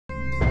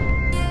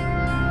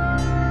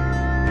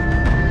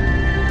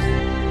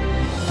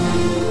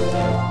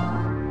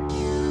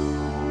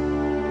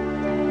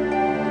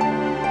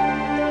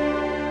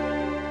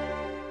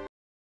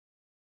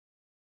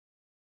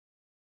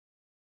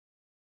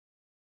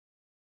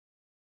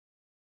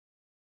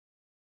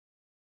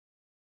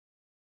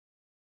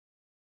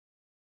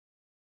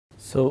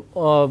So,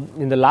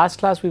 in the last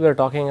class we were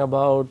talking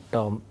about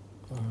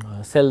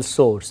cell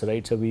source,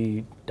 right. So,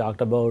 we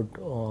talked about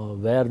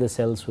where the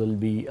cells will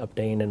be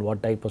obtained and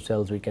what type of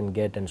cells we can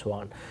get and so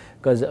on,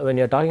 because when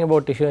you are talking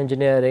about tissue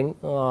engineering,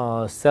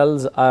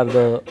 cells are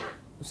the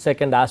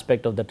second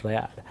aspect of the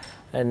triad.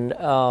 And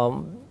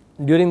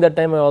during that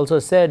time I also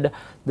said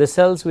the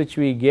cells which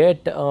we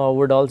get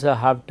would also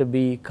have to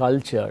be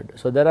cultured.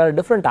 So, there are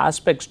different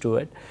aspects to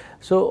it.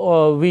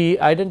 So, we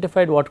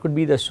identified what could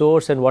be the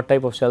source and what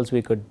type of cells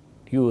we could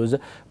use,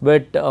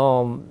 but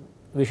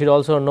we should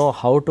also know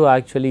how to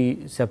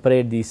actually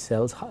separate these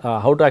cells,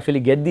 how to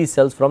actually get these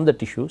cells from the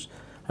tissues,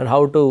 and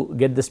how to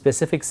get the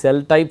specific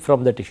cell type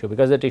from the tissue,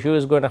 because the tissue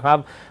is going to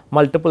have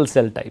multiple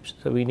cell types.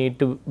 So, we need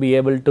to be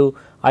able to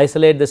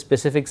isolate the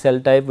specific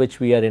cell type which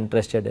we are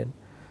interested in.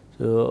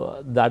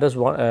 So, that is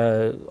one,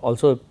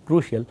 also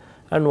crucial,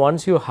 and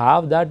once you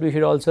have that, we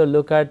should also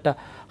look at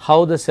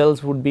how the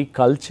cells would be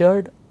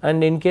cultured,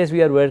 and in case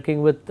we are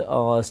working with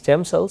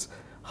stem cells,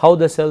 how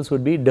the cells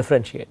would be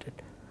differentiated,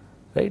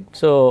 right.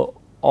 So,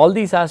 all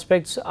these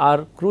aspects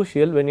are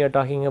crucial when you are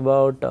talking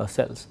about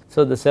cells.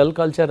 So, the cell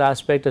culture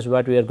aspect is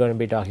what we are going to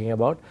be talking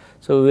about.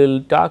 So, we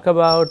will talk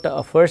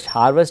about first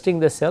harvesting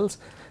the cells,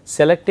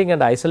 selecting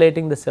and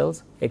isolating the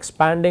cells,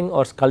 expanding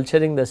or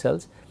culturing the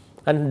cells,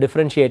 and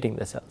differentiating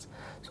the cells.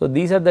 So,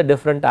 these are the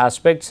different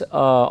aspects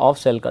of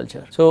cell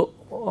culture. So,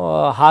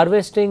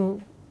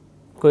 harvesting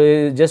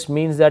just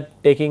means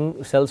that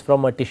taking cells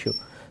from a tissue.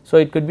 So,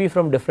 it could be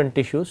from different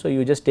tissues. So,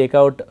 you just take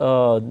out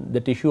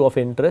the tissue of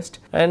interest,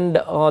 and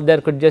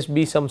there could just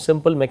be some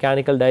simple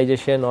mechanical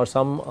digestion or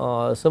some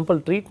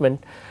simple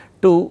treatment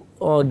to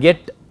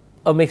get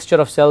a mixture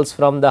of cells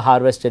from the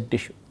harvested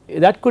tissue.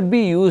 That could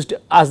be used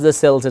as the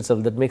cells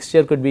itself, that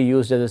mixture could be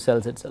used as the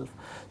cells itself.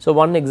 So,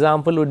 one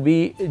example would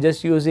be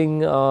just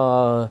using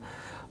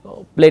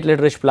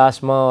platelet rich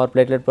plasma or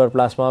platelet poor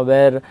plasma,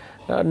 where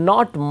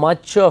not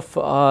much of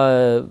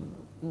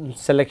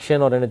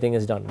selection or anything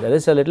is done. There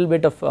is a little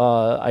bit of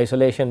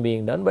isolation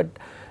being done, but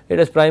it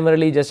is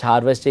primarily just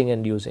harvesting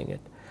and using it.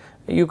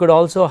 You could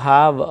also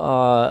have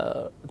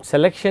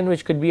selection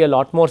which could be a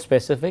lot more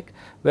specific,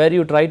 where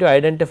you try to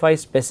identify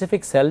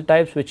specific cell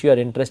types which you are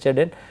interested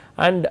in,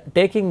 and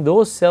taking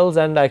those cells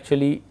and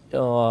actually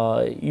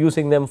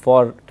using them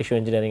for tissue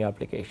engineering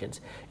applications.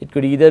 It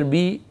could either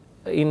be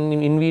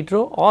in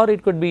vitro, or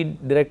it could be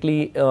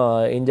directly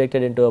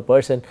injected into a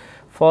person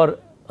for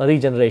a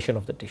regeneration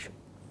of the tissue,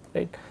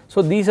 right.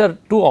 So, these are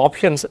two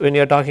options when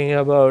you are talking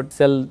about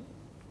cell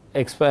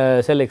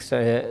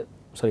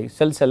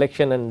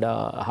selection and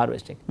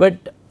harvesting,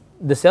 but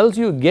the cells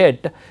you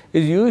get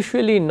is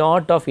usually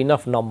not of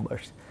enough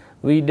numbers.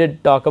 We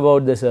did talk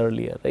about this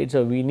earlier, right.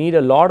 So, we need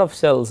a lot of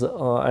cells,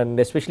 and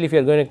especially if you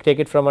are going to take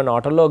it from an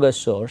autologous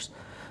source,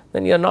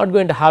 then you are not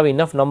going to have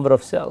enough number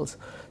of cells.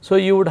 So,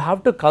 you would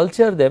have to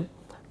culture them.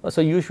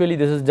 So, usually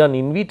this is done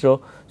in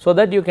vitro, so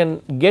that you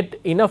can get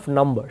enough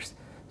numbers.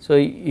 So,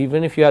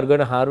 even if you are going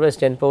to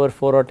harvest 10 power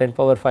 4 or 10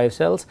 power 5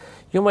 cells,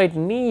 you might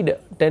need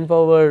 10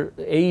 power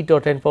 8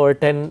 or 10 power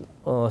 10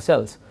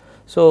 cells.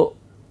 So,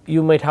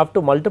 you might have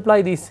to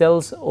multiply these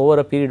cells over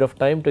a period of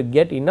time to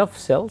get enough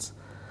cells,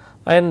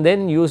 and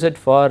then use it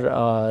for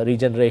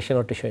regeneration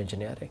or tissue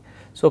engineering.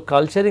 So,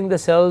 culturing the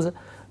cells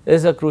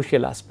is a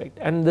crucial aspect,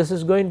 and this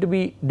is going to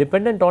be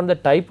dependent on the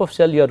type of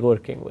cell you are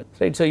working with,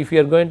 right. So, if you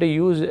are going to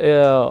use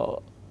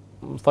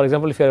for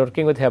example, if you are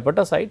working with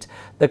hepatocytes,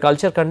 the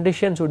culture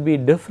conditions would be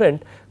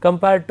different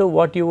compared to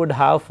what you would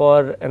have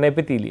for an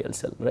epithelial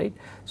cell, right.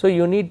 So,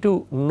 you need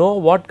to know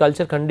what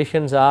culture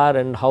conditions are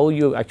and how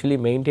you actually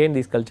maintain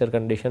these culture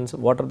conditions,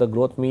 what are the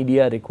growth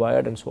media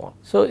required and so on.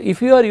 So,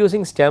 if you are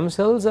using stem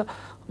cells,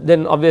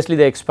 then obviously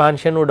the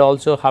expansion would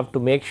also have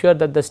to make sure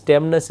that the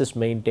stemness is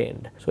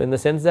maintained. So, in the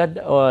sense that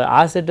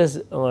as it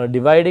is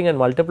dividing and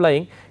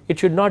multiplying, it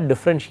should not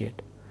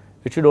differentiate,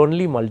 it should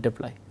only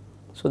multiply.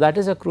 So, that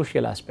is a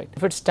crucial aspect.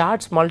 If it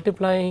starts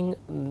multiplying,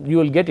 you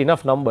will get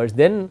enough numbers,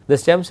 then the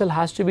stem cell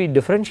has to be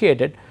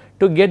differentiated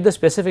to get the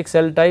specific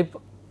cell type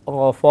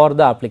for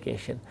the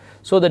application.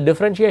 So, the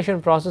differentiation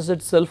process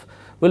itself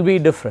will be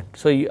different.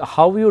 So,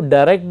 how you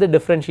direct the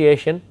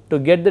differentiation to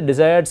get the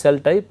desired cell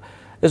type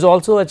is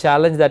also a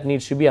challenge that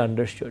needs to be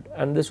understood,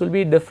 and this will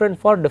be different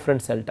for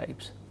different cell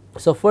types.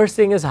 So, first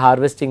thing is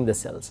harvesting the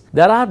cells.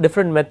 There are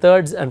different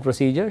methods and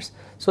procedures.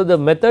 So, the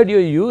method you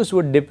use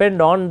would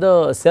depend on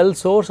the cell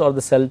source or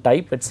the cell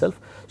type itself.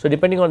 So,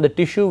 depending on the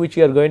tissue which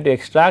you are going to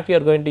extract, you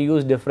are going to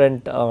use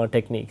different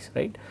techniques,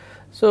 right.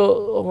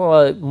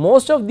 So,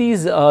 most of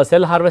these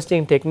cell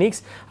harvesting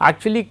techniques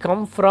actually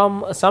come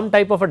from some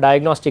type of a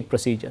diagnostic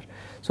procedure.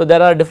 So,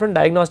 there are different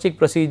diagnostic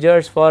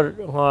procedures for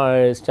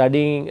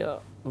studying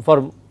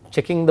for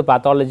checking the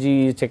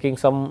pathology, checking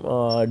some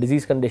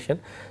disease condition.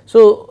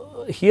 So,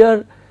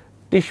 here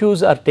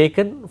tissues are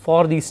taken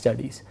for these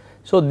studies.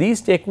 So,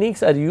 these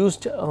techniques are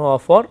used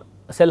for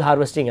cell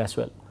harvesting as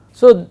well.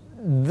 So,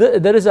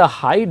 there is a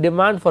high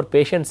demand for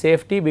patient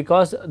safety,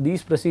 because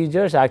these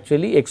procedures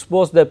actually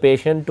expose the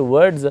patient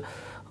towards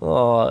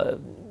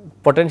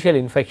potential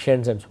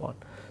infections and so on.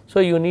 So,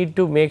 you need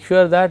to make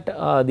sure that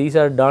these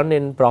are done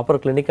in proper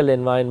clinical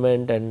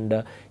environment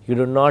and you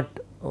do not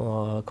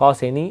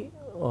cause any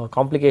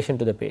complication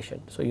to the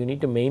patient. So, you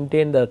need to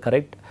maintain the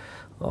correct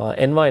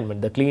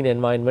environment, the clean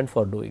environment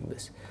for doing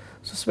this.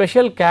 So,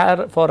 special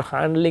care for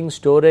handling,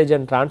 storage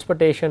and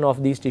transportation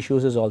of these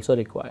tissues is also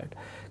required,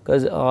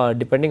 because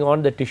depending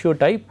on the tissue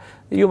type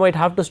you might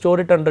have to store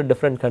it under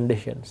different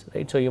conditions,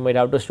 right. So, you might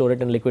have to store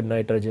it in liquid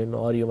nitrogen,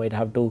 or you might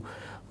have to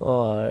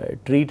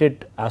treat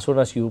it as soon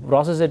as you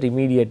process it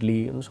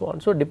immediately and so on.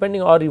 So,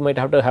 depending, or you might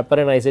have to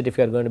heparinize it if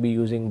you are going to be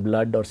using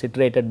blood, or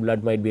citrated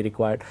blood might be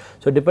required.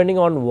 So, depending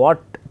on what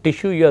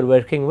tissue you are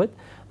working with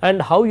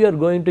and how you are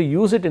going to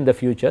use it in the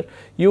future,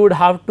 you would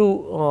have to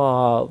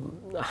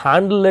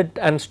handle it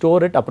and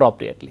store it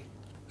appropriately.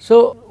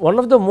 So, one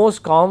of the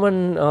most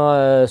common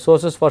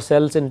sources for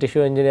cells in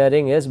tissue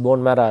engineering is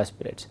bone marrow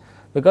aspirates,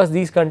 because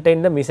these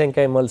contain the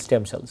mesenchymal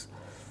stem cells.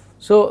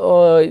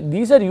 So,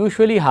 these are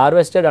usually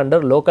harvested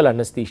under local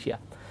anesthesia.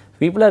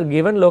 People are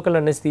given local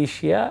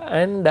anesthesia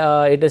and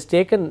it is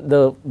taken,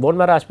 the bone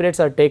marrow aspirates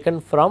are taken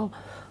from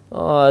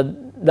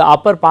the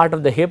upper part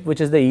of the hip,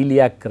 which is the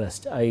iliac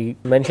crest. I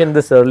mentioned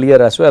this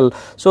earlier as well.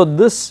 So,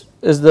 this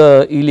is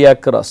the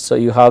iliac crest. So,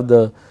 you have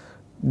the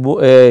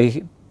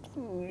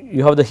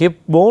hip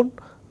bone.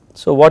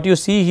 So, what you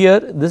see here,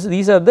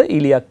 these are the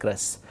iliac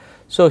crests.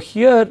 So,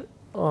 here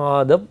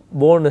the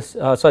bone is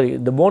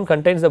the bone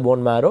contains the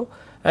bone marrow,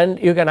 and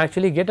you can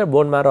actually get a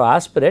bone marrow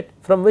aspirate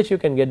from which you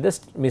can get this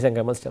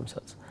mesenchymal stem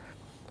cells.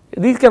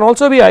 These can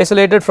also be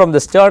isolated from the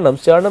sternum.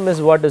 Sternum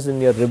is what is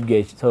in your rib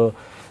cage. So,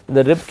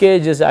 the rib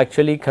cage is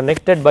actually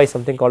connected by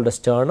something called a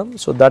sternum.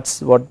 So, that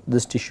is what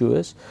this tissue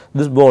is,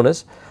 this bone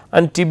is,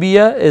 and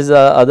tibia is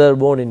other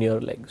bone in your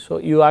leg. So,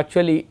 you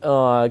actually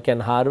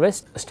can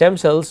harvest stem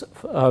cells,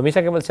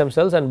 mesenchymal stem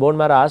cells and bone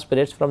marrow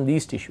aspirates from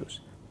these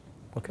tissues.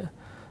 Okay.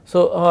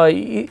 So,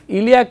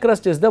 iliac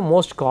crest is the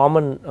most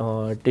common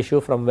tissue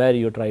from where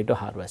you try to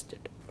harvest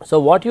it. So,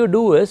 what you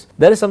do is,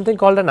 there is something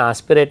called an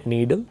aspirate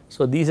needle.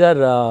 So, these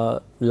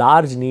are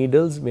large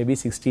needles, maybe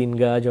 16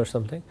 gauge or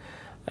something,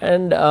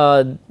 and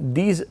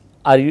these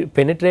are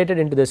penetrated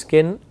into the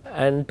skin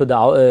and to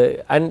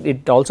the and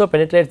it also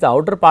penetrates the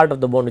outer part of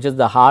the bone, which is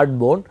the hard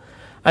bone,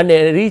 and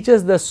it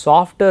reaches the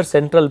softer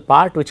central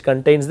part which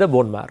contains the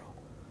bone marrow.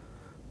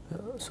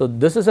 So,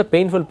 this is a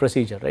painful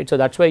procedure, right. So,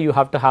 that is why you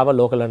have to have a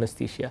local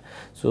anesthesia.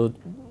 So,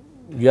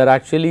 you are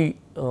actually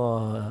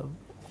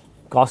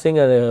causing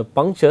a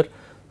puncture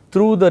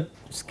through the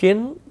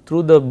skin,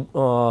 through the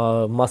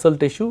muscle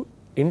tissue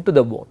into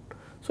the bone.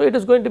 So, it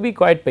is going to be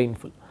quite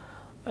painful,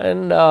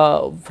 and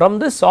from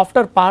this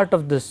softer part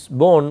of this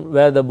bone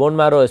where the bone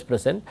marrow is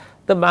present,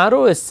 the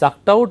marrow is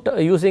sucked out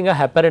using a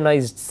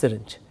heparinized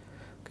syringe.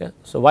 Okay.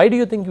 So, why do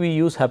you think we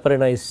use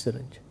heparinized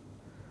syringe?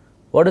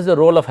 What is the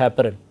role of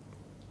heparin?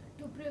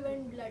 To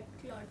prevent blood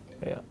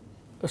clotting. Yeah.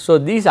 So,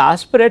 these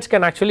aspirates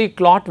can actually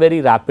clot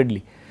very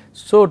rapidly.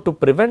 So, to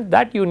prevent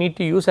that you need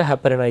to use a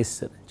heparinized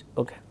syringe.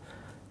 Okay.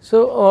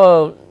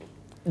 So,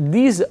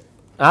 these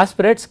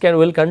aspirates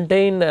will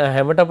contain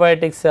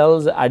hematopoietic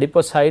cells,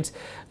 adipocytes,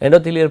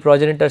 endothelial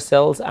progenitor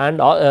cells and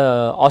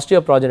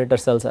osteoprogenitor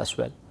cells as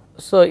well.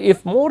 So,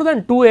 if more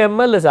than 2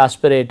 ml is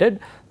aspirated,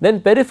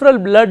 then peripheral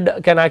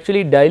blood can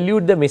actually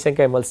dilute the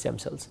mesenchymal stem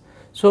cells.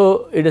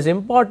 So, it is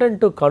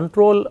important to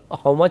control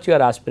how much you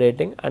are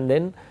aspirating, and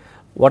then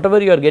whatever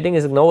you are getting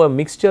is now a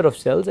mixture of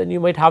cells, and you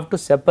might have to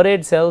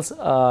separate cells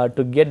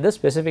to get the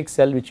specific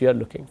cell which you are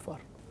looking for.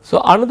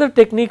 So, another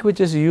technique which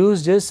is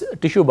used is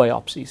tissue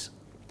biopsies.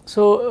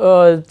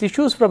 So,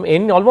 tissues from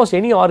almost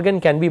any organ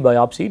can be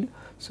biopsied.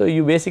 So,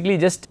 you basically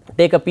just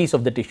take a piece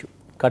of the tissue,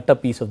 cut a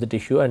piece of the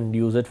tissue and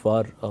use it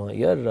for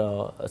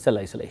your cell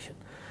isolation.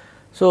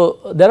 So,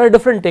 there are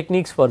different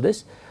techniques for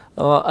this.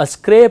 A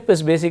scrape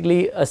is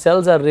basically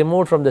cells are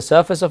removed from the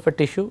surface of a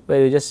tissue,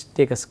 where you just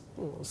take a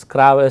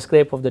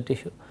scrape of the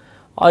tissue,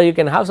 or you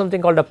can have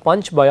something called a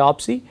punch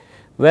biopsy,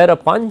 where a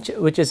punch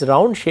which is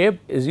round shaped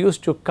is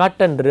used to cut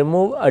and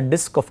remove a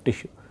disc of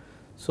tissue.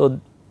 So,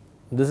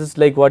 this is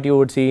like what you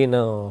would see in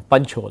a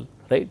punch hole,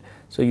 right.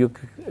 So, you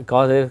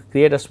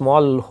create a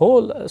small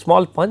hole, a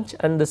small punch,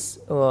 and this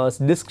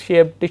disc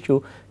shaped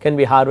tissue can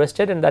be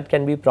harvested, and that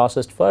can be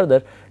processed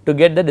further to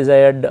get the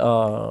desired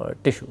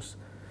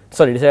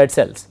desired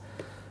cells.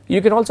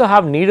 You can also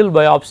have needle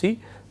biopsy.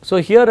 So,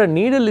 here a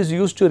needle is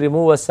used to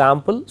remove a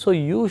sample. So,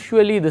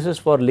 usually this is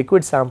for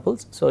liquid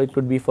samples. So, it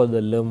could be for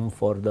the limb,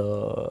 for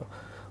the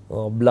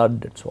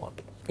blood and so on.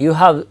 You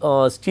have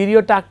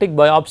stereotactic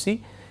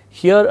biopsy.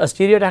 Here a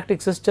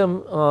stereotactic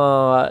system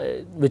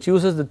which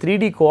uses the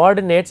 3D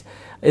coordinates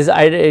is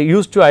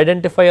used to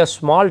identify a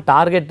small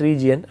target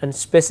region and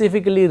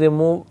specifically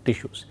remove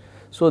tissues.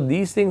 So,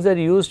 these things are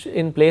used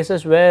in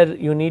places where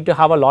you need to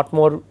have a lot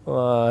more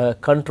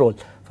control.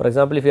 For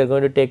example, if you are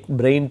going to take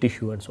brain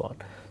tissue and so on.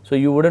 So,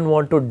 you would not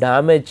want to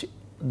damage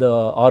the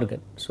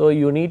organ. So,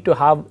 you need to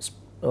have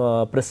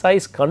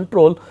precise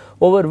control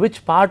over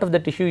which part of the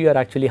tissue you are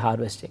actually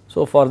harvesting.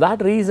 So, for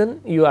that reason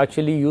you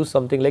actually use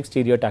something like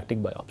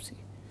stereotactic biopsy.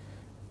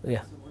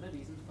 Yeah. So, what are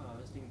reasons for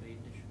harvesting brain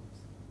tissues?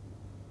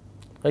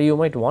 you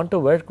might want to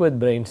work with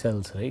brain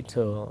cells, right.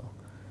 So,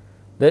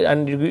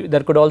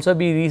 there could also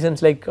be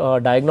reasons like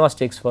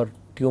diagnostics for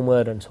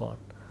tumor and so on,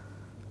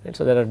 right.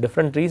 So, there are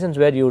different reasons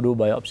where you do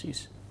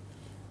biopsies.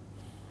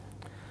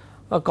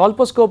 A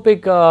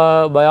colposcopic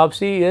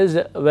biopsy is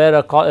where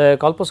a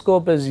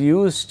colposcope is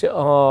used.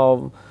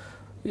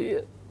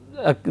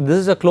 This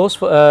is a close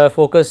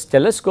focus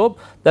telescope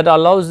that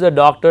allows the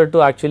doctor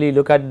to actually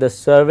look at the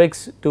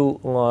cervix to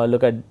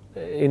look at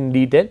in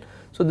detail.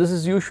 So, this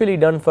is usually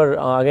done for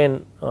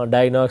again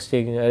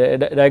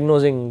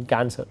diagnosing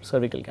cancer,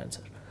 cervical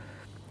cancer.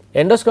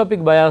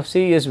 Endoscopic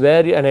biopsy is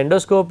where an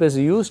endoscope is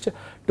used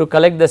to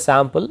collect the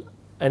sample.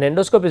 An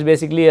endoscope is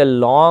basically a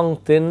long,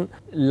 thin,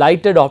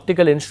 lighted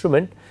optical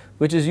instrument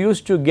which is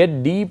used to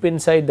get deep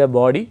inside the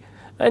body,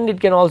 and it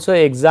can also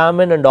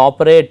examine and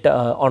operate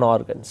on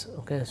organs.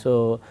 Okay.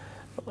 So,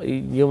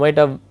 you might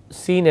have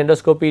seen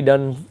endoscopy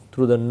done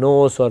through the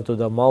nose or through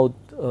the mouth,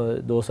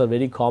 those are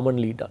very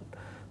commonly done.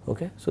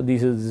 Okay. So,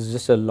 this is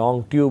just a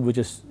long tube which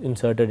is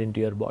inserted into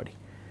your body,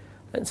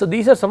 and so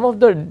these are some of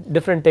the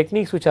different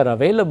techniques which are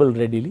available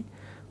readily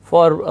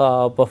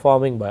for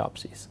performing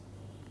biopsies.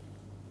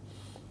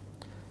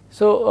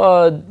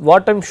 So,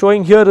 what I am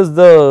showing here is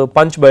the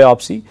punch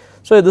biopsy.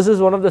 So, this is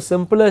one of the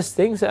simplest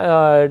things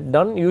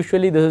done.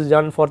 Usually this is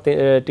done for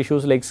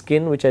tissues like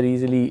skin which are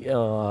easily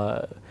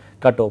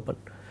cut open.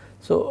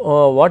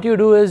 So, what you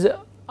do is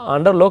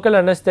under local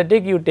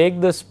anesthetic you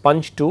take this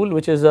punch tool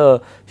which is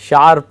a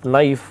sharp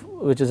knife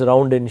which is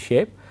round in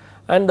shape,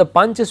 and the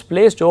punch is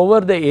placed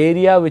over the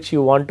area which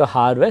you want to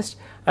harvest,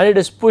 and it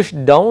is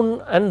pushed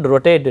down and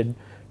rotated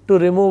to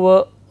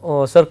remove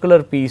a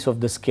circular piece of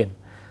the skin.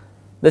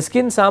 The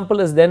skin sample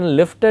is then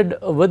lifted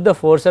with the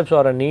forceps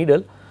or a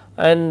needle,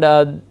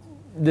 and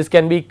this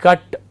can be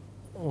cut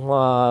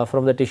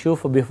from the tissue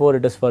before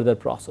it is further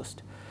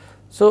processed.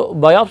 So,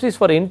 biopsies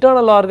for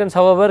internal organs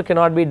however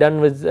cannot be done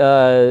with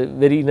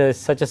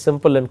such a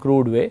simple and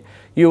crude way.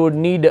 You would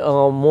need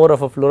more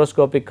of a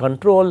fluoroscopic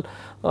control.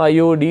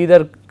 You would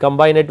either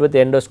combine it with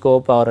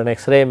endoscope or an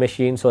X-ray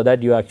machine, so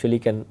that you actually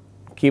can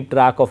keep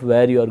track of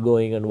where you are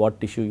going and what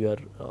tissue you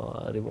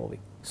are removing.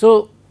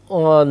 So,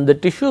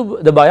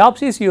 the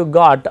biopsies you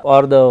got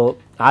or the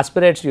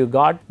aspirates you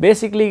got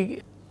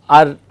basically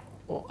are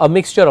a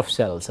mixture of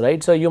cells,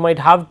 right. So, you might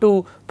have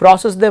to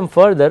process them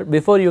further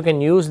before you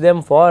can use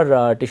them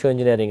for tissue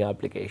engineering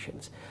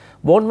applications.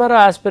 Bone marrow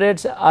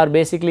aspirates are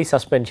basically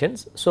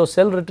suspensions. So,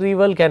 cell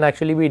retrieval can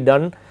actually be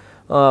done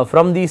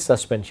from these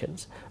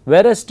suspensions,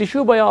 whereas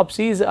tissue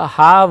biopsies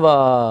have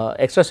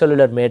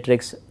extracellular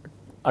matrix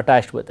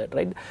attached with it,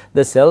 right.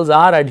 The cells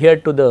are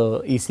adhered to the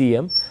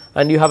ECM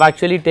and you have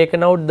actually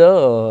taken out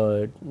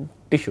the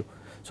tissue.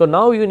 So,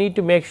 now you need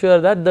to make sure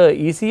that the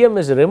ECM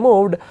is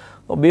removed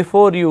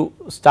before you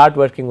start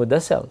working with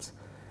the cells.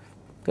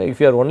 Okay. If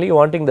you are only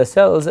wanting the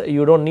cells,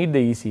 you do not need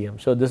the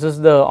ECM. So, this is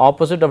the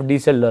opposite of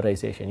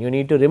decellularization. You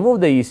need to remove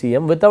the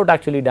ECM without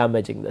actually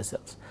damaging the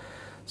cells.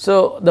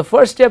 So, the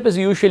first step is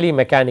usually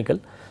mechanical.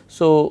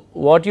 So,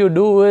 what you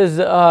do is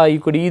you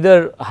could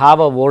either have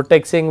a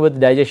vortexing with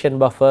digestion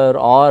buffer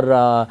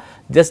or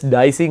just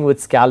dicing with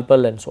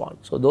scalpel and so on.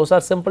 So, those are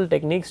simple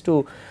techniques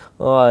to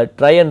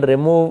try and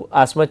remove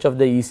as much of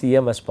the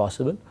ECM as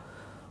possible.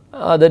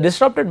 The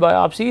disrupted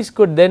biopsies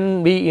could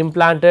then be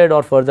implanted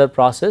or further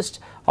processed,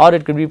 or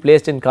it could be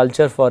placed in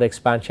culture for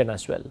expansion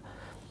as well.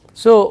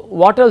 So,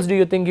 what else do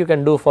you think you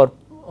can do for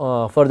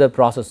further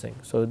processing?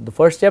 So, the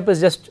first step is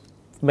just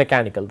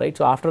mechanical, right.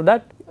 So, after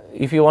that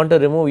if you want to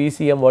remove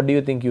ECM, what do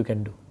you think you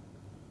can do?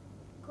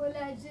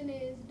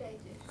 Collagenase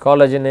digestion.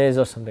 Collagenase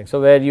or something. So,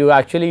 where you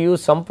actually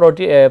use some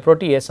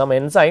protease, some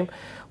enzyme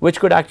which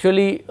could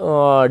actually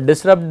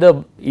disrupt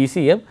the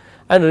ECM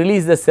and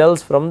release the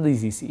cells from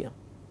these ECM.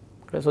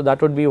 Okay, so,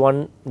 that would be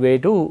one way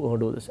to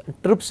do this.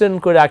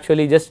 Trypsin could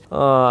actually just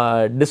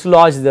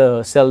dislodge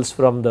the cells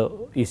from the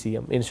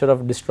ECM instead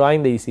of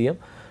destroying the ECM.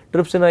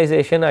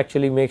 Trypsinization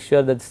actually makes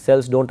sure that the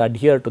cells do not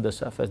adhere to the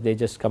surface, they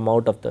just come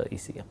out of the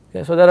ECM.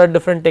 Okay, so, there are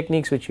different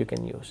techniques which you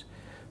can use.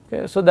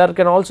 Okay, so, there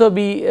can also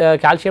be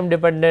calcium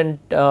dependent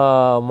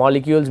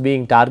molecules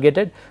being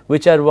targeted,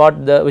 which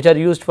are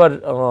used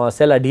for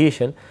cell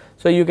adhesion.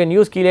 So, you can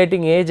use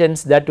chelating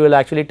agents that will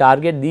actually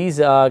target these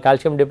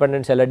calcium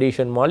dependent cell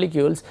adhesion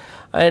molecules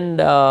and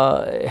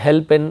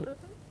help in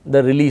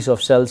the release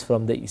of cells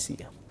from the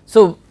ECM.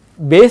 So,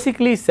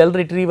 basically cell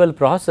retrieval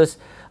process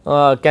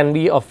can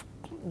be of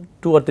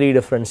 2 or 3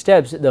 different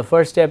steps. The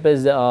first step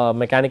is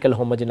mechanical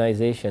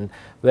homogenization,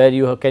 where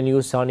you can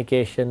use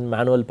sonication,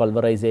 manual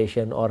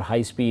pulverization or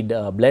high speed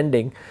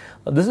blending.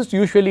 This is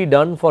usually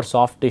done for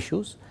soft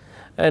tissues,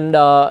 and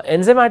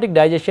enzymatic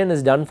digestion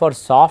is done for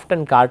soft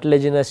and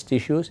cartilaginous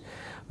tissues,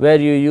 where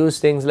you use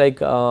things like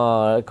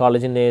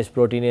collagenase,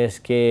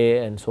 proteinase K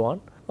and so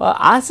on.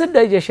 Acid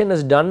digestion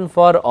is done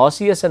for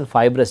osseous and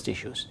fibrous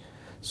tissues.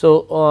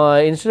 So,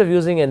 instead of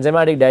using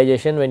enzymatic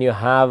digestion, when you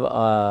have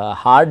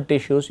hard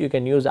tissues, you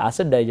can use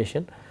acid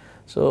digestion,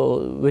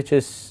 so which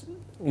is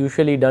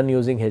usually done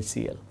using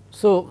HCl.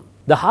 So,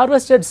 the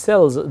harvested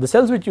cells, the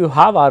cells which you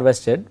have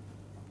harvested,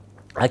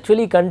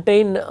 actually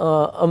contain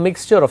a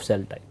mixture of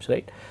cell types,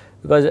 right,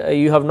 because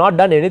you have not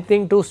done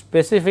anything to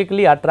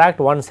specifically attract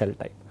one cell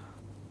type.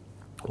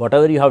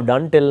 Whatever you have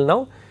done till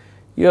now,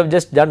 you have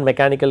just done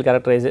mechanical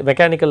characterization,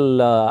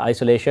 mechanical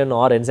isolation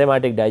or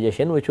enzymatic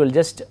digestion, which will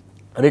just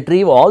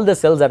retrieve all the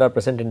cells that are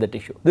present in the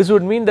tissue. This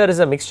would mean there is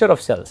a mixture of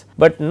cells,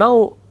 but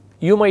now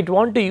you might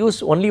want to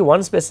use only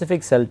one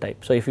specific cell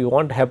type. So, if you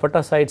want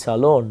hepatocytes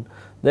alone,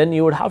 then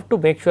you would have to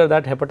make sure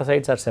that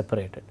hepatocytes are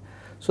separated.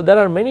 So, there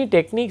are many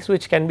techniques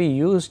which can be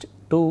used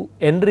to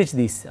enrich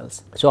these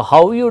cells. So,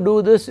 how you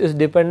do this is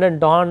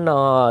dependent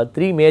on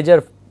three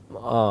major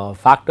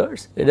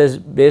factors. It is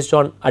based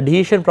on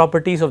adhesion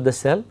properties of the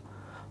cell,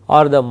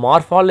 or the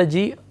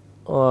morphology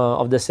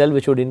of the cell,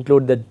 which would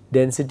include the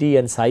density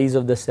and size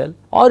of the cell,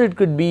 or it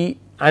could be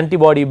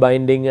antibody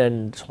binding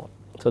and so on.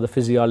 So, the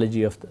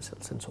physiology of the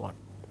cells and so on.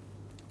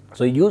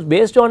 So, use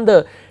based on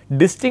the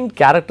distinct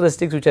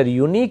characteristics which are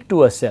unique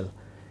to a cell,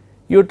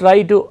 you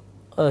try to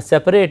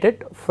separate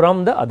it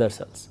from the other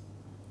cells.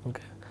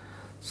 Okay.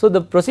 So,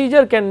 the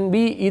procedure can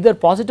be either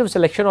positive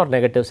selection or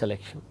negative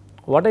selection.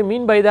 What I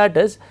mean by that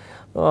is,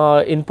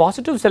 in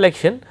positive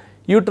selection,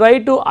 you try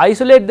to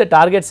isolate the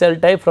target cell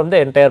type from the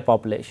entire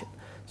population.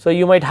 So,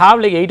 you might have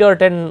like 8 or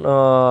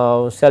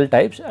 10 cell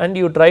types, and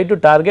you try to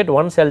target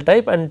one cell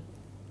type and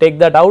take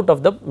that out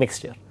of the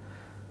mixture.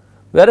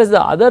 Whereas,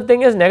 the other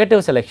thing is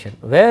negative selection,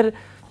 where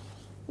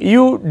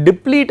you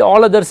deplete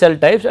all other cell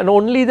types and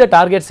only the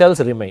target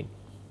cells remain.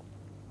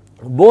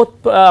 Both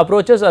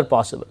approaches are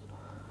possible.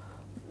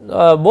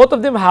 Both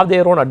of them have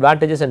their own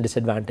advantages and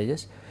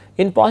disadvantages.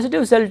 In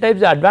positive cell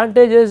types, the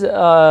advantage is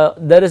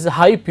there is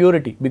high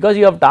purity, because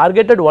you have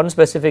targeted one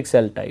specific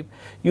cell type.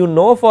 You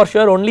know for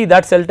sure only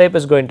that cell type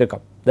is going to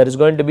come. There is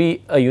going to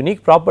be a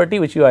unique property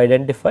which you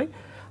identify,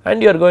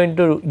 and you are going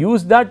to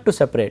use that to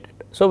separate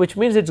it. So, which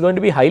means it is going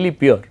to be highly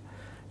pure.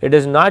 It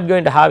is not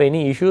going to have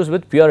any issues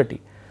with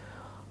purity.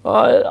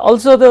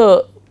 Also,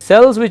 the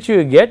cells which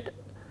you get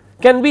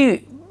can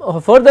be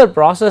further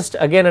processed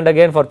again and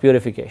again for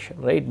purification,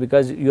 right,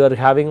 because you are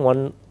having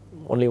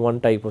only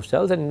one type of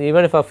cells, and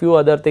even if a few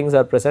other things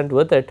are present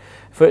with it,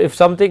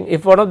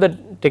 if one of the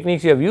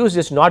techniques you have used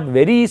is not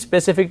very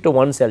specific to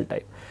one cell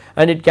type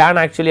and it can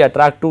actually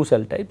attract two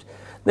cell types,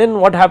 then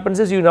what happens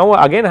is you now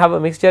again have a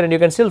mixture and you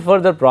can still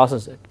further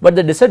process it. But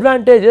the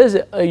disadvantage is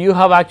you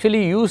have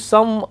actually used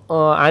some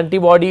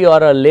antibody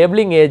or a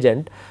labeling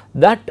agent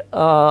that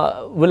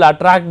will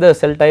attract the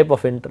cell type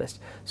of interest.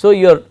 So,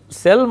 your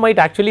cell might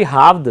actually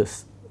have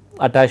this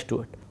attached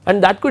to it,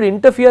 and that could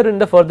interfere in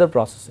the further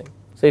processing.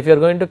 So, if you are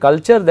going to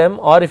culture them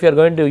or if you are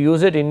going to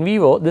use it in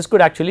vivo, this could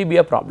actually be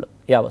a problem.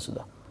 Yeah,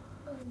 Vasudha.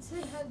 Sir,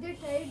 have they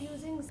tried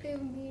using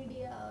selective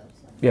media or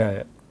something?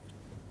 Yeah.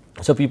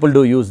 So, people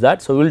do use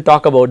that. So, we will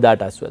talk about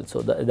that as well.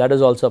 So, that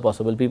is also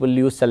possible. People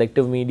use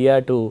selective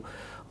media to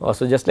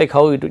so just like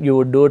how you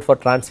would do it for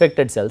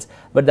transfected cells,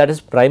 but that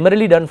is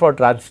primarily done for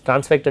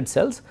transfected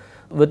cells.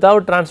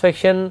 Without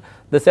transfection,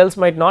 the cells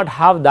might not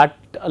have that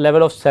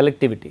level of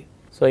selectivity.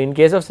 So, in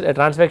case of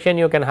transfection,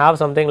 you can have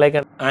something like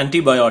an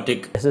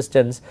antibiotic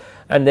resistance,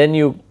 and then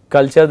you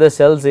culture the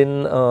cells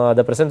in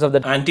the presence of the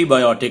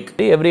antibiotic.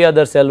 Every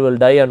other cell will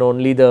die and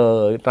only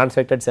the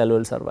transfected cell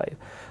will survive.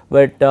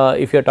 But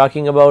if you are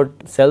talking about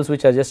cells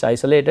which are just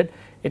isolated,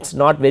 it is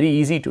not very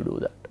easy to do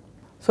that.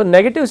 So,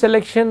 negative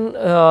selection,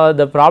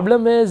 the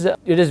problem is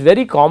it is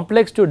very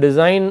complex to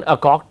design a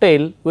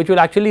cocktail which will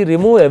actually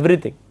remove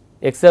everything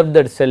except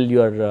the cell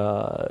you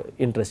are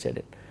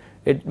interested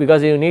in.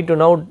 Because you need to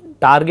now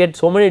target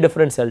so many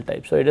different cell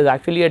types. So, it is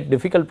actually a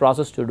difficult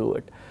process to do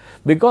it.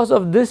 Because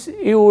of this,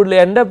 you would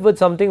end up with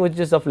something which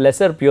is of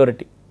lesser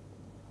purity.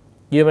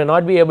 You may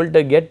not be able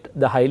to get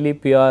the highly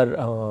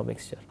pure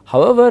mixture.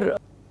 However,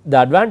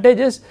 the advantage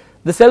is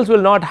the cells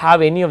will not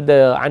have any of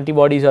the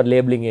antibodies or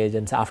labeling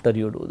agents after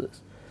you do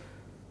this.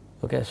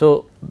 Okay.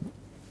 So,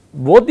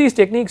 both these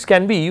techniques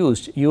can be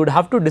used. You would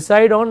have to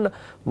decide on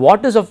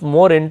what is of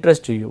more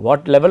interest to you,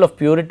 what level of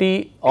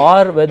purity,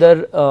 or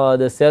whether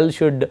the cell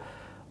should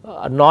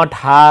not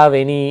have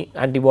any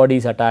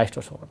antibodies attached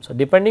or so on. So,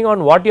 depending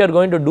on what you are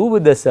going to do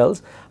with the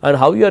cells and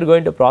how you are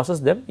going to process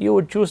them, you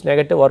would choose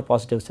negative or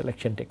positive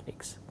selection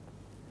techniques.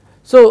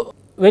 So,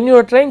 when you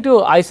are trying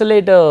to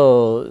isolate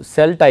a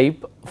cell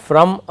type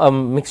from a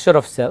mixture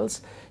of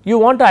cells, you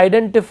want to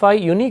identify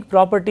unique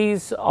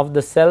properties of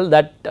the cell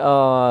that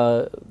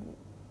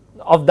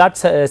of that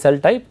cell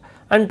type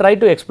and try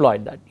to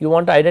exploit that. You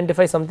want to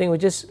identify something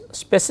which is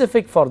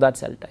specific for that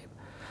cell type.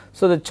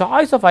 So, the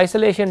choice of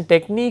isolation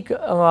technique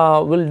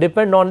will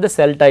depend on the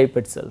cell type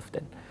itself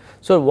then.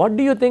 So, what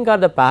do you think are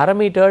the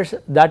parameters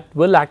that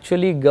will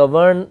actually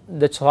govern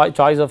the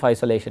choice of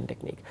isolation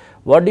technique?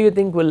 What do you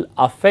think will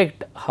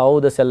affect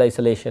how the cell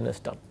isolation is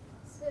done?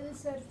 Cell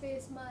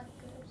surface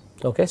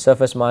markers. Okay,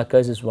 surface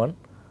markers is one.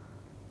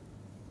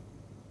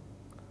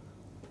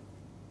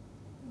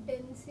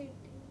 Density.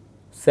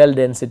 Cell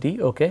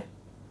density, okay.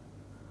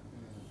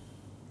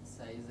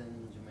 Size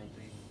and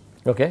geometry.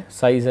 Okay,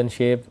 size and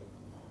shape.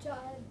 Charge.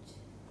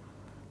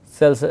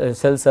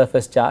 Cell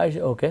surface charge,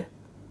 okay.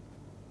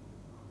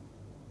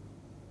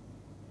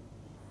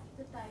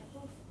 The type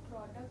of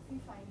product we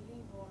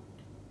finally want.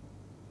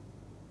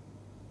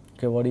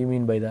 Okay, what do you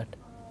mean by that?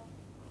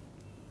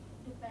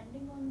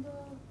 Depending on the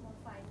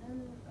final,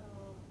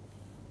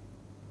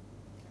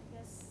 I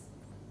guess,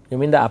 You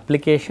mean the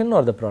application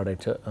or the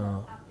product?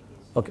 application.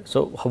 Okay,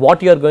 so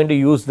what you are going to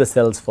use the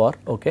cells for?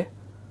 Okay.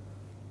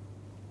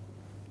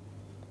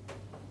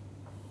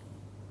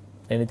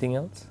 Anything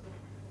else?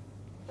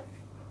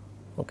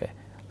 Okay.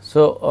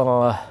 So,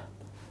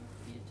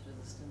 pH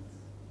resistance.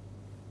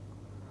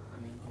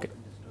 I mean, Okay.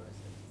 can destroy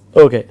cells.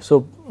 okay,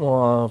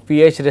 so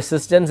pH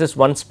resistance is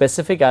one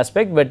specific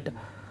aspect, but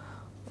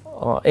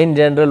in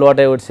general what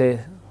I would say,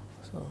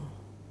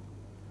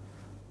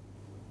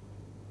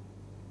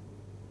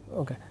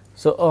 okay.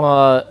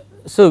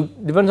 So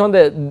depends on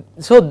the,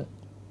 so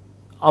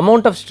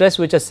amount of stress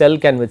which a cell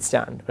can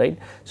withstand, right.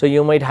 So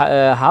you might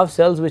have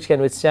cells which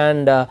can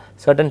withstand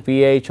certain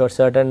pH or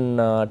certain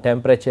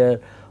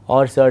temperature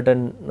or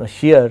certain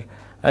shear,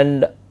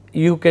 and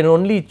you can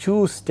only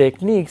choose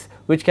techniques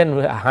which can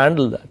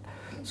handle that.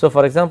 So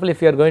for example,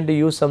 if you are going to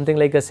use something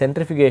like a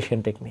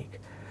centrifugation technique,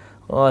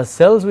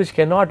 cells which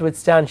cannot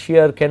withstand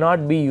shear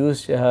cannot be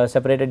used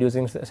separated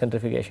using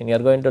centrifugation. You are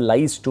going to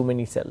lyse too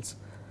many cells,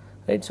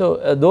 right.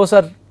 So those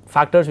are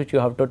factors which you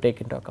have to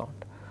take into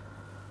account.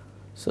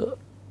 So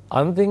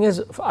another thing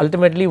is,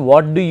 ultimately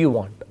what do you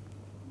want?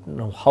 You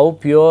know, how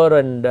pure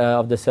and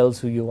of the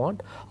cells do you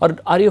want, or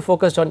are you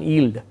focused on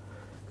yield,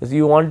 because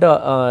you want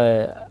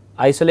to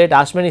isolate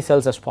as many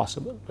cells as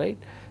possible, right.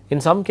 In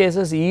some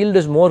cases yield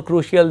is more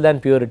crucial than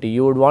purity.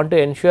 You would want to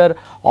ensure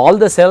all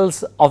the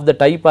cells of the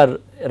type are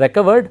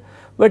recovered,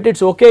 but it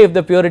is okay if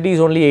the purity is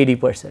only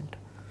 80%.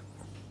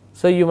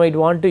 So you might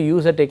want to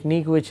use a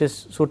technique which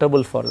is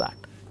suitable for that.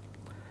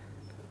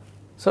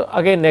 So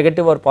again,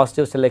 negative or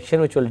positive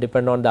selection, which will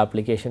depend on the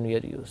application we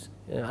are using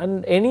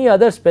and any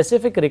other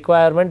specific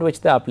requirement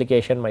which the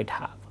application might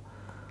have.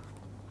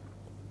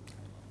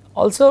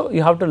 Also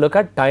you have to look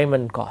at time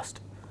and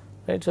cost,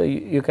 right. So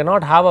you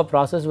cannot have a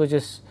process which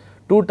is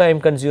too time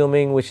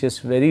consuming, which is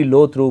very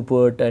low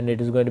throughput, and it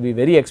is going to be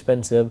very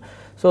expensive.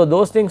 So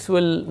those things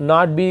will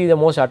not be the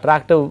most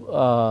attractive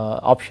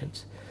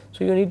options.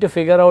 So you need to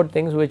figure out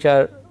things which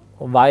are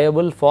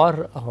viable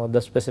for the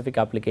specific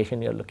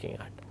application you are looking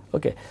at.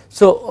 Okay.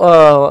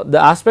 So the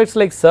aspects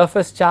like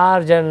surface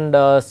charge and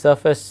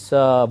surface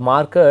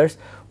markers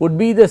would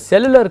be the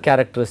cellular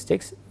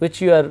characteristics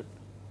which you are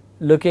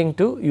looking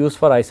to use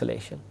for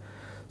isolation.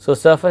 So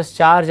surface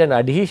charge and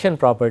adhesion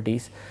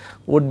properties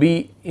would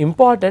be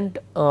important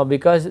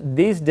because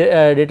these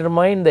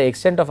determine the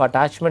extent of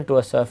attachment to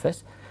a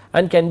surface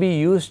and can be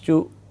used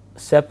to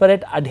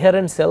separate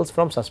adherent cells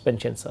from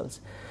suspension cells.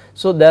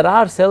 So there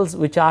are cells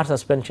which are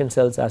suspension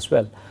cells as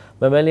well.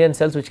 Mammalian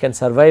cells which can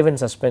survive in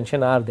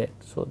suspension are there.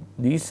 So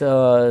these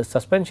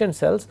suspension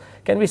cells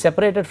can be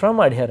separated from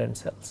adherent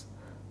cells,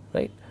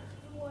 right.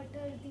 What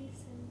are these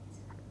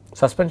cells?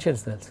 Suspension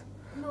cells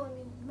No, I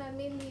mean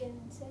mammalian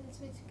cells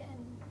which can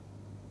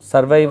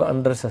survive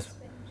under suspension.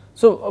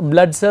 So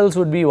blood cells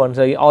would be one.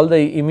 So all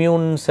the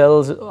immune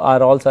cells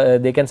are also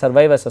they can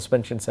survive as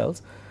suspension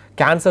cells.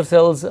 Cancer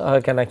cells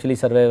can actually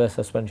survive as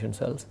suspension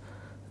cells.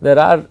 There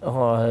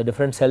are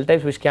different cell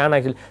types which can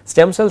actually,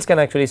 stem cells can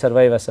actually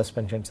survive as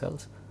suspension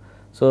cells.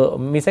 So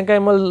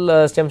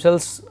mesenchymal stem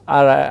cells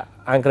are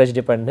anchorage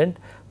dependent,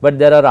 but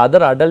there are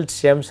other adult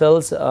stem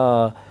cells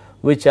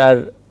which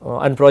are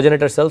and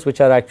progenitor cells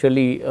which are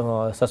actually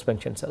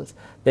suspension cells.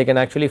 They can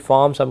actually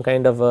form some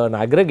kind of an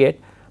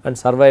aggregate and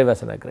survive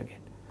as an aggregate.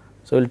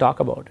 So we will talk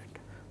about it.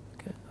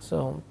 Okay.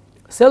 So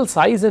cell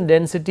size and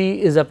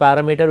density is a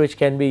parameter which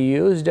can be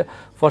used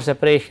for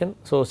separation.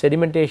 So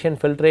sedimentation,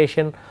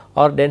 filtration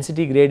or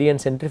density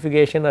gradient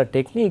centrifugation are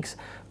techniques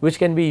which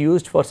can be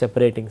used for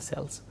separating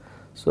cells.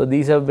 So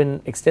these have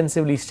been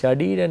extensively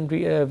studied and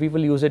people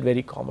use it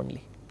very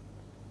commonly.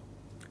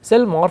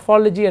 Cell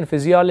morphology and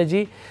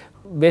physiology,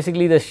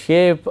 basically the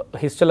shape,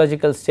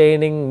 histological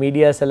staining,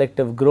 media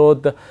selective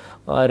growth,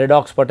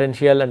 redox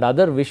potential and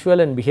other visual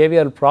and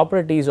behavioral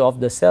properties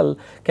of the cell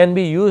can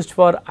be used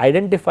for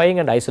identifying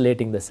and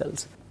isolating the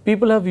cells.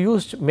 People have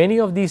used many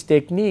of these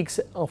techniques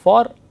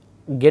for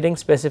getting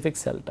specific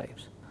cell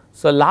types.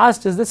 So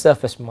last is the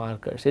surface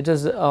markers. It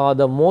is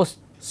the most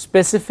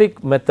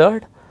specific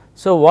method.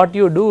 So what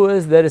you do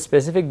is there is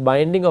specific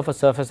binding of a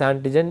surface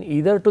antigen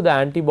either to the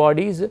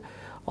antibodies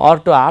or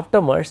to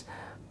aptamers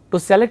to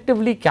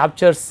selectively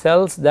capture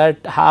cells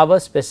that have a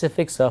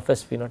specific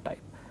surface phenotype.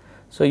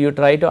 So you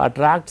try to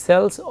attract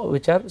cells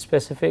which are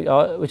specific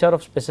which are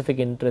of specific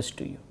interest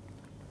to you.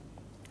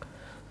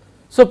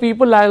 So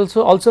people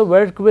also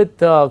work with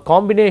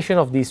combination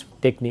of these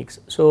techniques.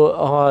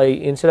 So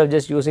instead of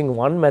just using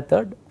one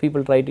method,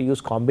 people try to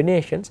use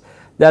combinations,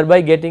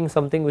 thereby getting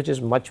something which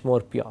is much more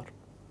pure,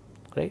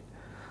 right.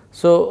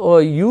 So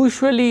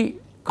usually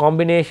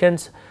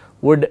combinations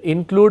would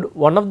include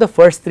one of the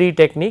first three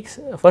techniques,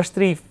 first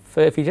three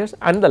features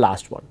and the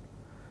last one.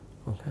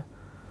 Okay.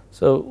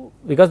 So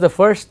because the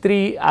first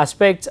three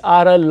aspects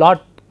are a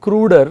lot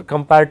cruder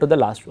compared to the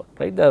last one,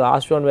 right. The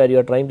last one where you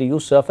are trying to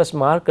use surface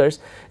markers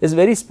is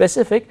very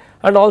specific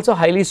and also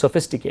highly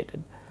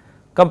sophisticated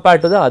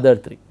compared to the other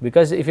three,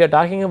 because if you are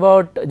talking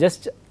about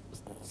just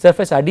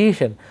surface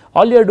adhesion,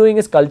 all you are doing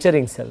is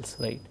culturing cells,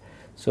 right.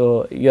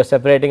 So, you are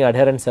separating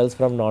adherent cells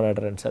from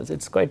non-adherent cells,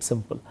 it is quite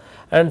simple,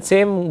 and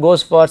same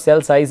goes for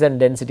cell size and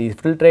density.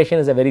 Filtration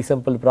is a very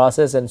simple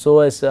process, and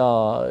so is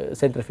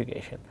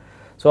centrifugation.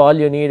 So, all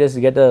you need is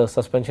get a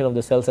suspension of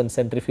the cells and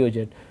centrifuge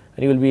it,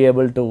 and you will be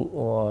able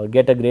to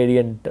get a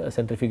gradient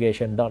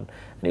centrifugation done,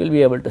 and you will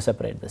be able to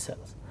separate the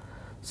cells.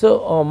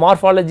 So,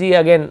 morphology,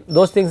 again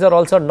those things are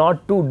also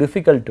not too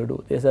difficult to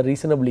do, these are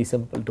reasonably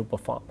simple to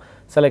perform.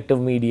 Selective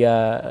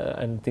media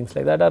and things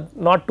like that are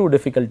not too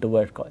difficult to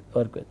work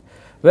with,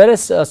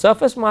 whereas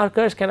surface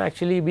markers can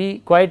actually be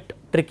quite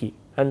tricky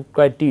and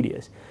quite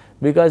tedious,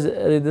 because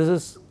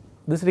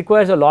this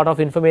requires a lot of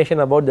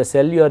information about the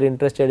cell you are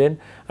interested in,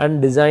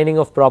 and designing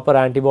of proper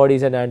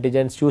antibodies and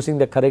antigens, choosing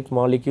the correct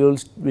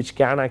molecules which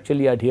can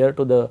actually adhere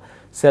to the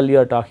cell you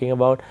are talking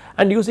about,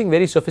 and using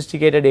very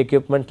sophisticated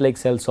equipment like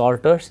cell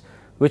sorters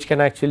which can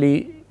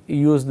actually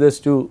use this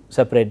to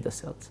separate the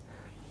cells.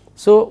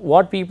 So,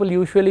 what people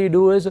usually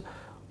do is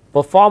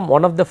perform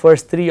one of the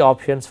first three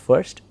options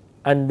first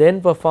and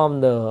then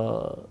perform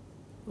the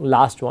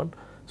last one.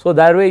 So,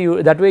 that way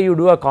you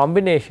do a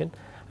combination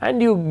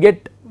and you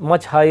get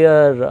much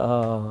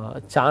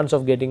higher chance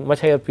of getting much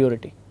higher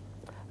purity,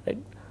 right.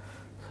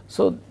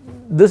 So,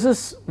 this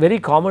is very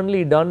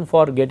commonly done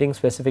for getting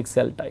specific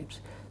cell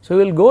types. So,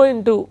 we will go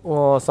into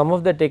some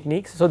of the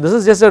techniques. So, this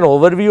is just an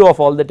overview of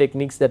all the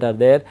techniques that are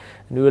there,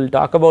 and we will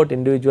talk about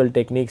individual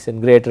techniques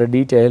in greater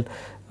detail.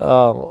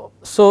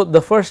 So,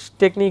 the first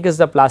technique is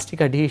the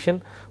plastic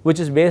adhesion, which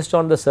is based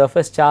on the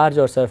surface charge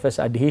or surface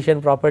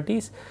adhesion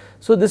properties.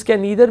 So, this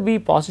can either be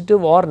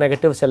positive or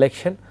negative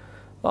selection.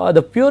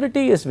 The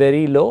purity is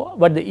very low,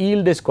 but the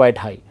yield is quite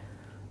high,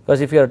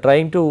 because if you are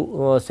trying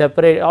to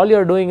separate, all you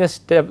are doing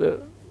is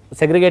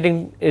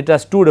segregating it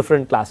as two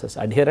different classes,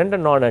 adherent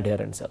and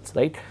non-adherent cells,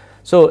 right.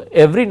 So,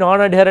 every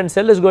non-adherent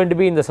cell is going to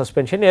be in the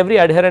suspension, every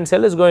adherent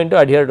cell is going to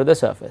adhere to the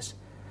surface.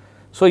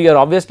 So, you are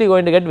obviously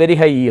going to get very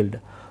high yield,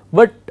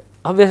 but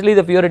obviously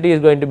the purity is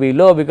going to be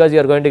low, because you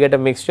are going to get a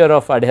mixture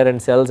of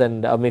adherent cells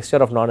and a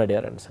mixture of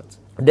non-adherent cells.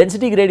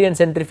 Density gradient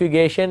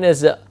centrifugation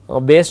is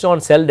based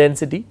on cell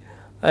density,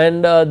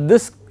 and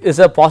this is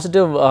a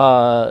positive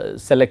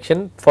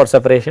selection for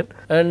separation,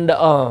 and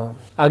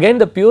again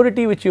the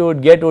purity which you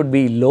would get would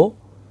be low,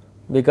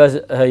 because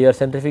your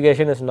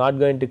centrifugation is not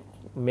going to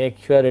make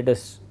sure it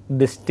is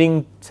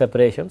distinct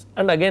separations,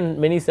 and again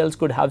many cells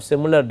could have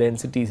similar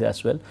densities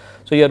as well.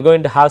 So, you are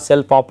going to have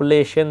cell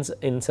populations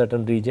in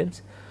certain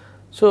regions.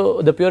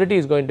 So, the purity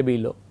is going to be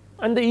low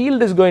and the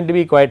yield is going to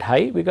be quite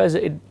high, because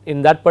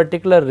in that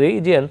particular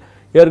region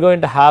you are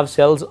going to have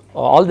cells,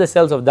 all the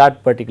cells of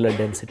that particular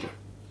density.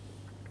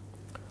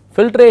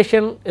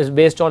 Filtration is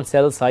based on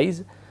cell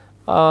size.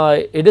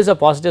 It is a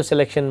positive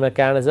selection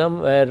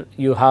mechanism where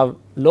you have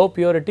low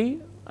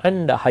purity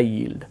and high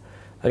yield.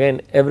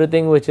 Again,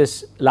 everything which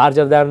is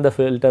larger than the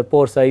filter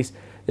pore size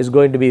is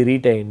going to be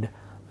retained,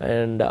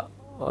 and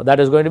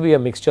that is going to be a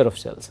mixture of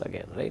cells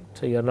again, right.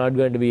 So, you are not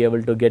going to be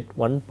able to get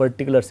one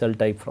particular cell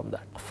type from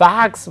that.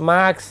 FACS,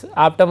 MACS,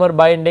 aptamer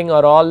binding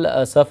are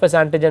all surface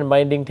antigen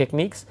binding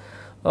techniques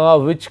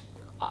which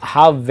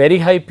have very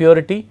high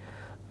purity,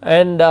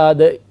 and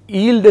the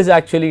yield is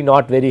actually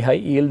not very high,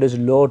 yield is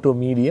low to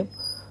medium.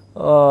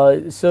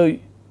 So,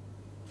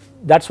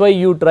 that is why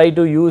you try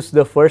to use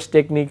the first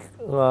technique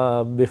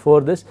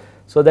before this,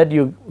 so that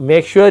you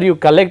make sure you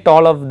collect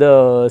all of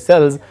the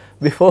cells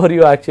before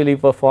you actually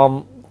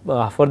perform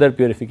further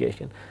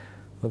purification.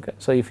 Okay.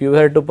 So, if you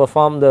were to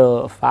perform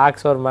the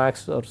FACS or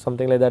MACS or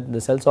something like that, the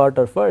cell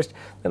sorter first,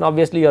 then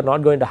obviously you are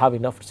not going to have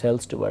enough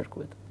cells to work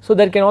with. So,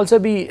 there can also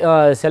be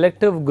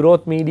selective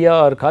growth media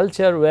or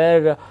culture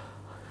where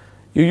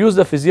you use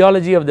the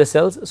physiology of the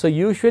cells. So,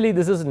 usually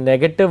this is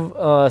negative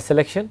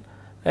selection,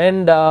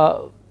 and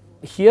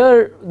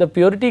here the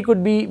purity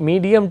could be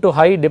medium to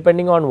high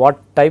depending on what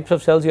types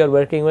of cells you are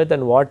working with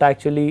and what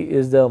actually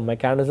is the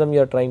mechanism you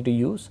are trying to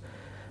use,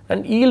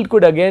 and yield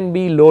could again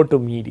be low to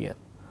medium.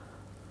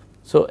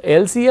 So,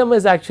 LCM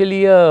is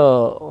actually a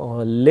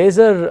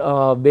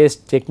laser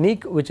based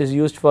technique which is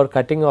used for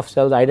cutting of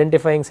cells,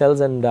 identifying cells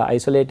and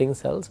isolating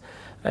cells,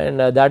 and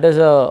that is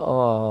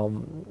a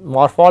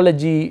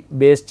morphology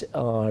based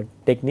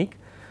technique,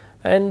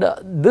 and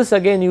this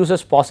again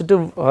uses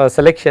positive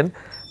selection,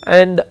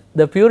 and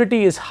the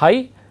purity is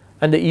high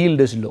and the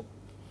yield is low.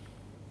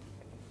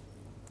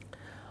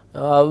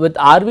 With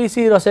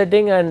RBC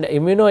rosetting and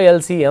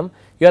immuno-LCM,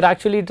 you are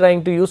actually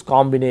trying to use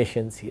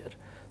combinations here.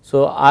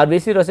 So,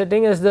 RBC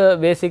rosetting is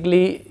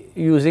basically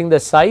using the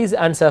size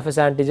and surface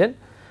antigen,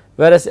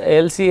 whereas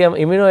LCM,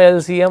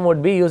 immuno-LCM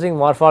would be using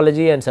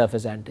morphology and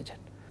surface antigen.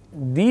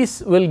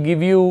 These will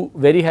give you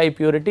very high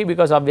purity,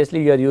 because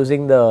obviously you are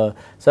using the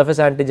surface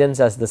antigens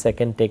as the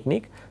second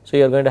technique. So,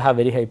 you are going to have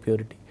very high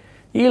purity.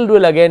 yield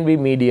will again be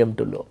medium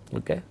to low.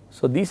 Okay.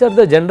 So, these are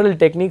the general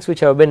techniques which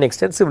have been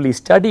extensively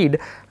studied,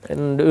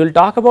 and we will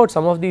talk about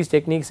some of these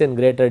techniques in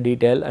greater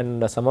detail,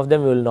 and some of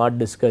them we will not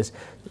discuss.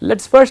 Let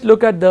us first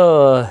look at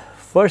the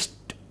first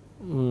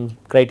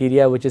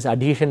criteria, which is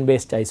adhesion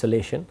based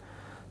isolation.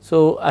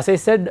 So, as I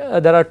said,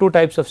 there are two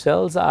types of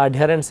cells,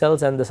 adherent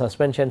cells and the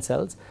suspension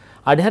cells.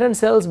 Adherent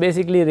cells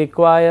basically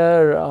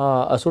require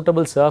a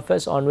suitable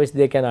surface on which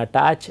they can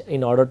attach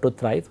in order to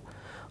thrive.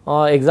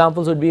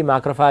 Examples would be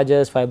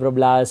macrophages,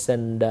 fibroblasts,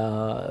 and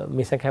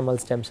mesenchymal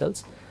stem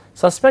cells.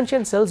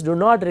 Suspension cells do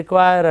not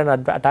require an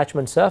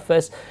attachment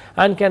surface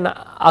and can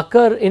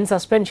occur in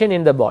suspension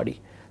in the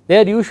body. They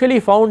are usually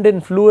found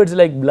in fluids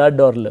like blood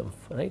or lymph,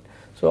 right.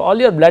 So, all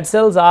your blood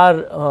cells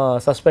are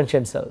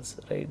suspension cells,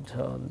 right.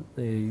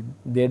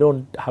 They do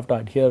not have to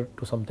adhere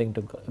to something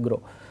to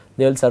grow,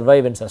 they will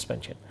survive in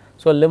suspension.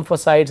 So,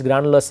 lymphocytes,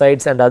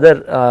 granulocytes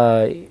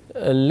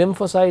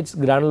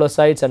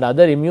and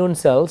other immune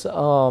cells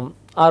are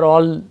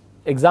all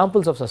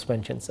examples of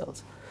suspension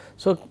cells.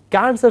 So,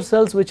 cancer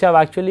cells which have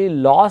actually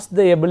lost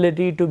the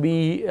ability to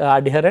be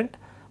adherent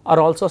are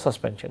also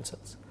suspension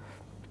cells.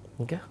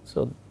 Okay.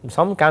 So,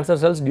 some cancer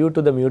cells due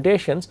to the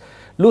mutations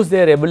lose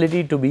their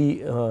ability to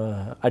be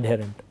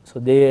adherent. So,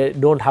 they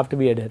do not have to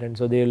be adherent.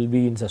 So, they will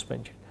be in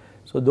suspension.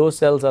 So, those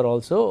cells are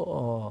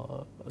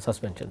also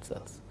suspension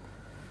cells.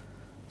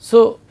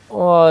 So,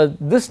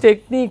 this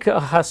technique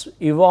has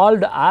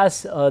evolved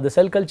as the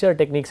cell culture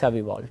techniques have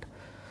evolved.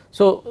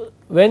 So,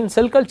 when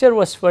cell culture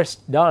was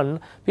first done,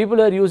 people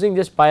were using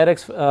just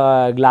Pyrex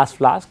glass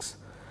flasks.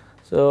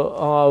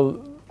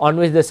 So, on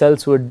which the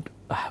cells would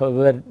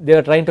they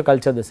were trying to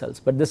culture the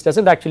cells, but this does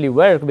not actually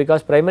work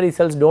because primary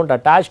cells do not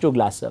attach to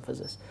glass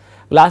surfaces.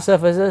 Glass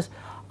surfaces,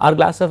 are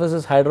glass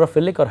surfaces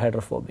hydrophilic or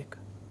hydrophobic?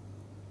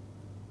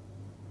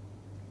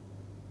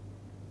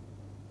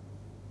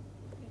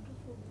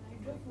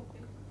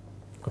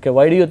 Okay,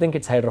 why do you think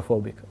it is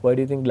hydrophobic? Why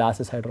do you think glass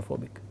is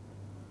hydrophobic?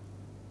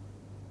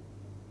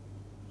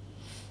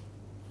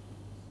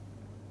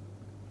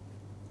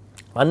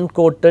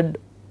 Uncoated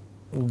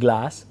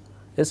glass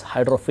is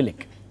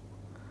hydrophilic,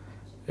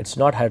 it is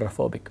not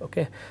hydrophobic.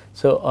 Okay.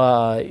 So,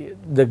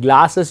 the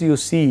glasses you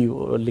see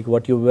like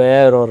what you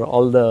wear or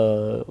all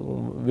the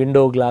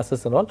window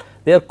glasses and all,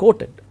 they are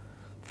coated.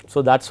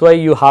 So, that is why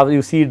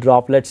you see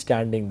droplets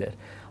standing there.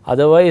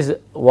 Otherwise,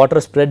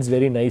 water spreads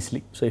very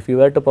nicely. So, if you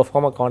were to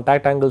perform a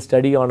contact angle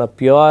study on a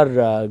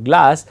pure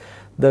glass,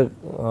 the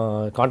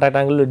contact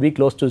angle would be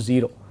close to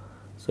 0.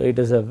 So, it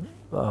is a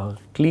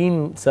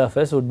clean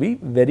surface would be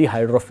very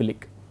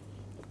hydrophilic.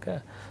 Okay.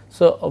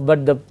 So,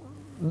 but the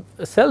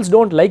cells do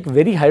not like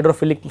very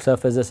hydrophilic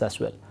surfaces as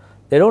well.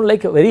 They do not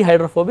like very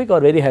hydrophobic or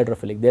very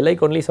hydrophilic, they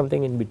like only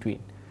something in between.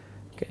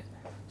 Okay.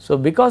 So,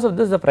 because of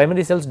this the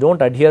primary cells do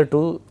not adhere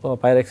to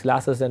Pyrex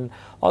glasses, and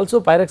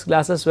also Pyrex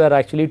glasses were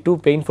actually too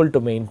painful to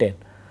maintain,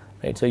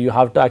 right. So, you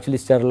have to actually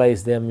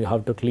sterilize them, you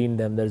have to clean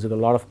them, there is a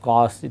lot of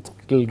cost, it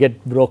will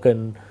get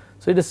broken.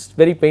 So, it is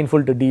very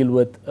painful to deal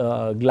with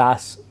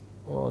glass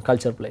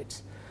culture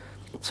plates.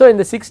 So, in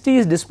the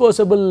 60s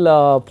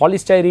disposable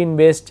polystyrene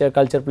based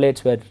culture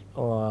plates were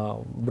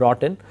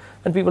brought in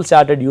and people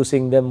started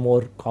using them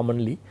more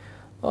commonly.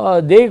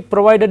 They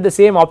provided the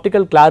same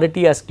optical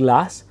clarity as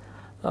glass,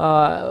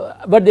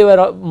 but they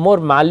were more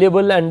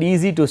malleable and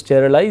easy to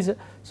sterilize.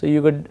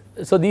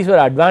 So, these were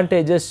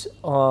advantages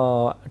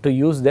to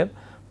use them,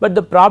 but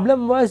the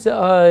problem was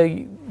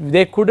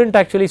they could not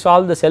actually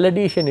solve the cell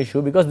adhesion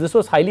issue because this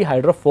was highly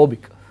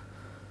hydrophobic.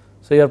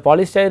 So, your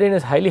polystyrene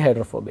is highly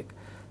hydrophobic.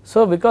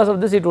 So, because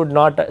of this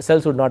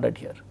cells would not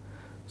adhere.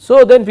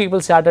 So, then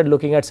people started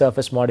looking at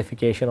surface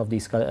modification of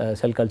these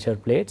cell culture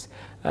plates,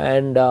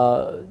 and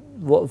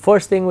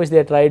first thing which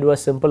they tried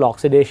was simple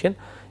oxidation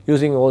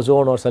using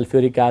ozone or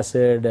sulfuric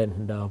acid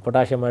and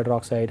potassium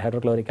hydroxide,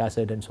 hydrochloric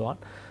acid and so on.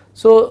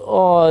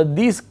 So,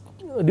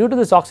 due to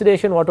this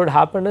oxidation what would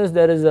happen is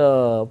there is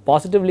a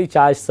positively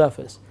charged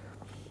surface,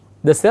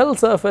 the cell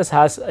surface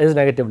is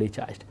negatively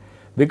charged.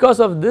 Because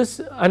of this,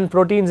 and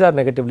proteins are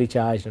negatively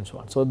charged and so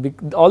on. So,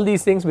 all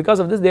these things, because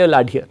of this they will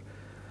adhere,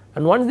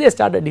 and once they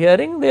start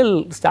adhering they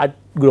will start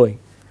growing.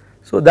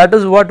 So, that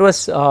is what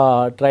was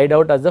tried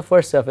out as the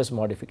first surface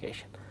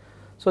modification.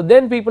 So,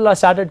 then people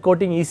started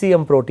coating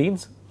ECM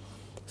proteins.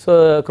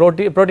 So,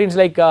 proteins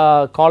like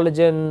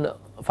collagen,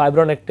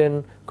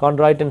 fibronectin,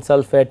 chondroitin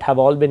sulfate have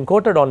all been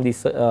coated on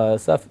these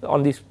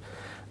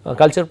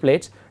culture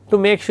plates to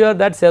make sure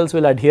that cells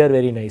will adhere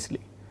very nicely,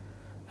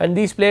 and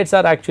these plates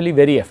are actually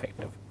very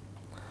effective.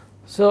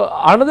 So,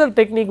 another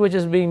technique which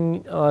is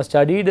being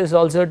studied is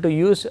also to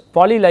use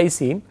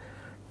polylysine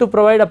to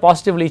provide a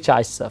positively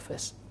charged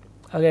surface.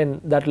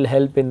 Again, that will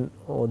help in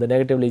the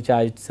negatively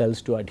charged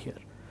cells to adhere.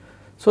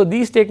 So,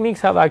 these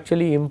techniques have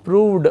actually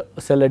improved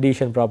cell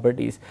adhesion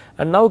properties,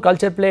 and now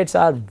culture plates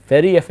are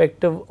very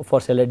effective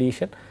for cell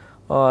adhesion.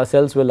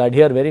 Cells will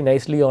adhere very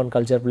nicely on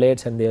culture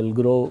plates and they will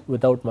grow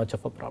without much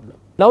of a problem.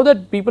 Now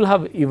that people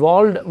have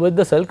evolved with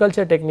the cell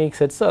culture techniques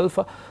itself,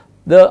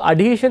 the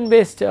adhesion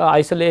based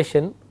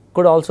isolation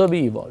could also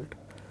be evolved.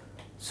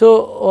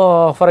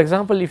 So, for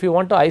example, if you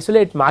want to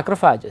isolate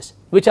macrophages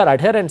which are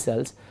adherent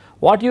cells,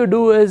 what you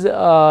do is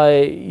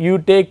you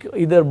take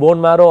either bone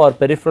marrow or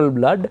peripheral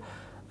blood,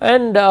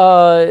 and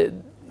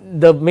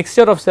the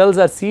mixture of cells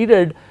are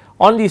seeded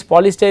on these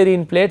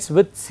polystyrene plates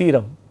with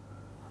serum.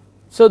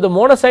 So, the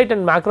monocyte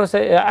and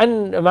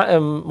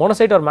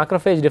monocyte or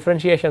macrophage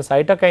differentiation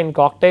cytokine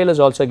cocktail is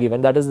also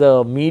given, that is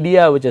the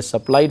media which is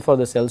supplied for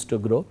the cells to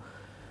grow.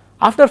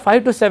 After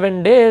 5 to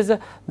 7 days,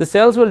 the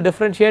cells will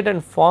differentiate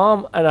and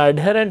form an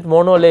adherent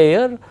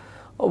monolayer,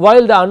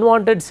 while the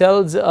unwanted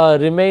cells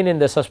remain in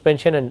the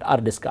suspension and are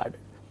discarded.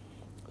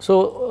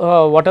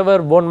 So, whatever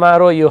bone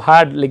marrow you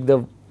had, like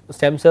the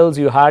stem cells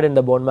you had in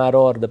the bone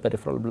marrow or the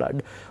peripheral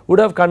blood, would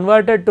have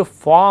converted to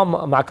form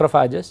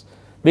macrophages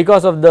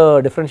because of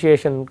the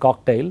differentiation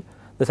cocktail,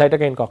 the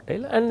cytokine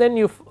cocktail, and then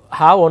you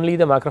have only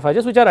the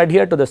macrophages which are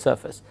adhered to the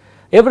surface.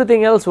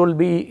 Everything else will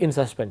be in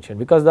suspension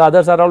because the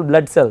others are all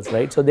blood cells,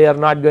 right. So, they are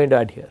not going to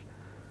adhere.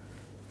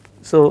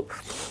 So,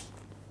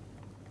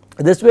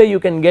 this way you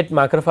can get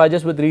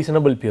macrophages with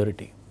reasonable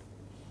purity.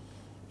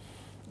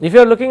 If you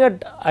are looking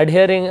at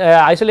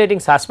isolating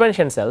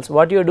suspension cells,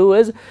 what you do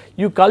is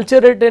you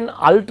culture it in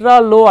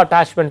ultra low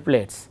attachment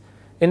plates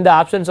in the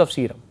absence of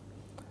serum.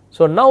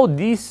 So, now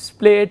these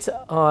plates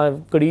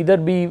could either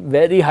be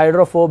very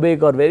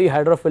hydrophobic or very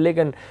hydrophilic,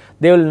 and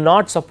they will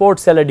not support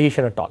cell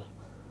adhesion at all.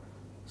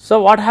 So,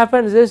 what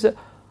happens is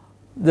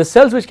the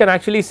cells which can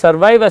actually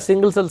survive as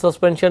single cell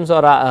suspensions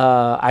or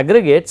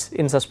aggregates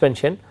in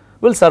suspension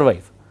will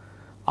survive.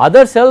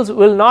 Other cells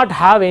will not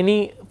have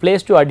any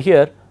place to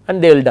adhere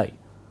and they will die.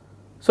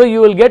 So,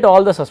 you will get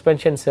all the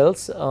suspension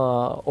cells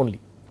only,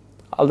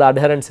 all the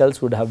adherent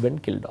cells would have been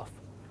killed off.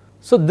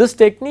 So, this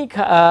technique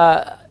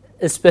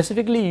is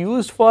specifically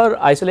used for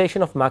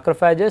isolation of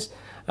macrophages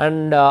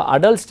and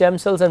adult stem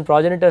cells and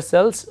progenitor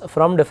cells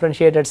from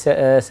differentiated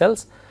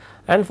cells,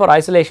 and for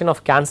isolation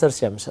of cancer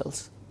stem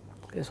cells.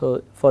 Okay,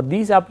 so, for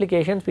these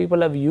applications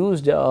people have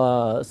used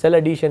cell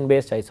adhesion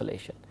based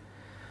isolation.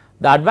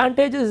 The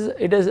advantage is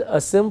it is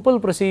a simple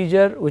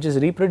procedure which is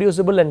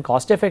reproducible and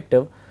cost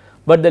effective,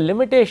 but the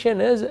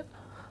limitation is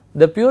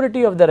the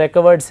purity of the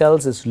recovered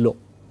cells is low,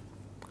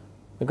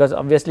 because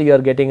obviously you are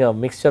getting a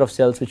mixture of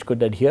cells which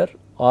could adhere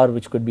or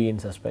which could be in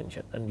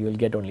suspension, and you will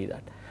get only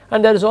that.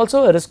 And there is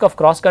also a risk of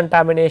cross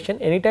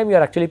contamination. Anytime you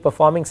are actually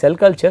performing cell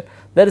culture,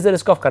 there is a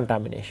risk of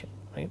contamination,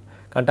 right.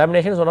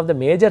 Contamination is one of the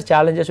major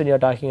challenges when you are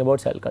talking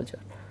about cell culture.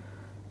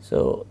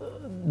 So,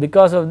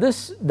 because of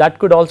this, that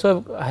could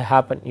also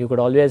happen. You could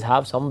always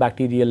have some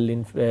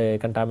bacterial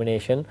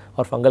contamination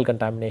or fungal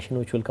contamination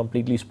which will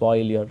completely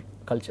spoil your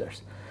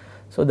cultures.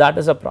 So, that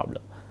is a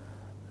problem.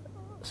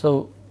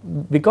 So,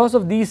 because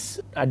of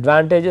these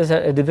advantages,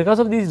 because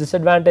of these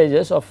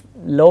disadvantages of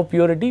low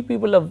purity,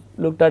 people have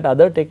looked at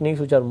other techniques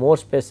which are more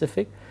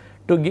specific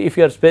to if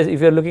you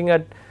are looking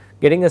at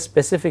getting a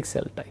specific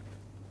cell type,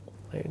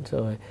 right.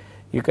 So,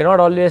 you cannot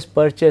always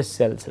purchase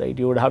cells, right.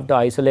 You would have to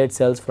isolate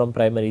cells from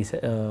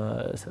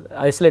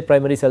isolate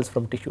primary cells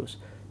from tissues.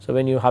 So,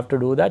 when you have to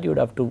do that, you would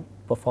have to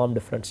perform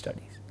different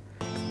studies.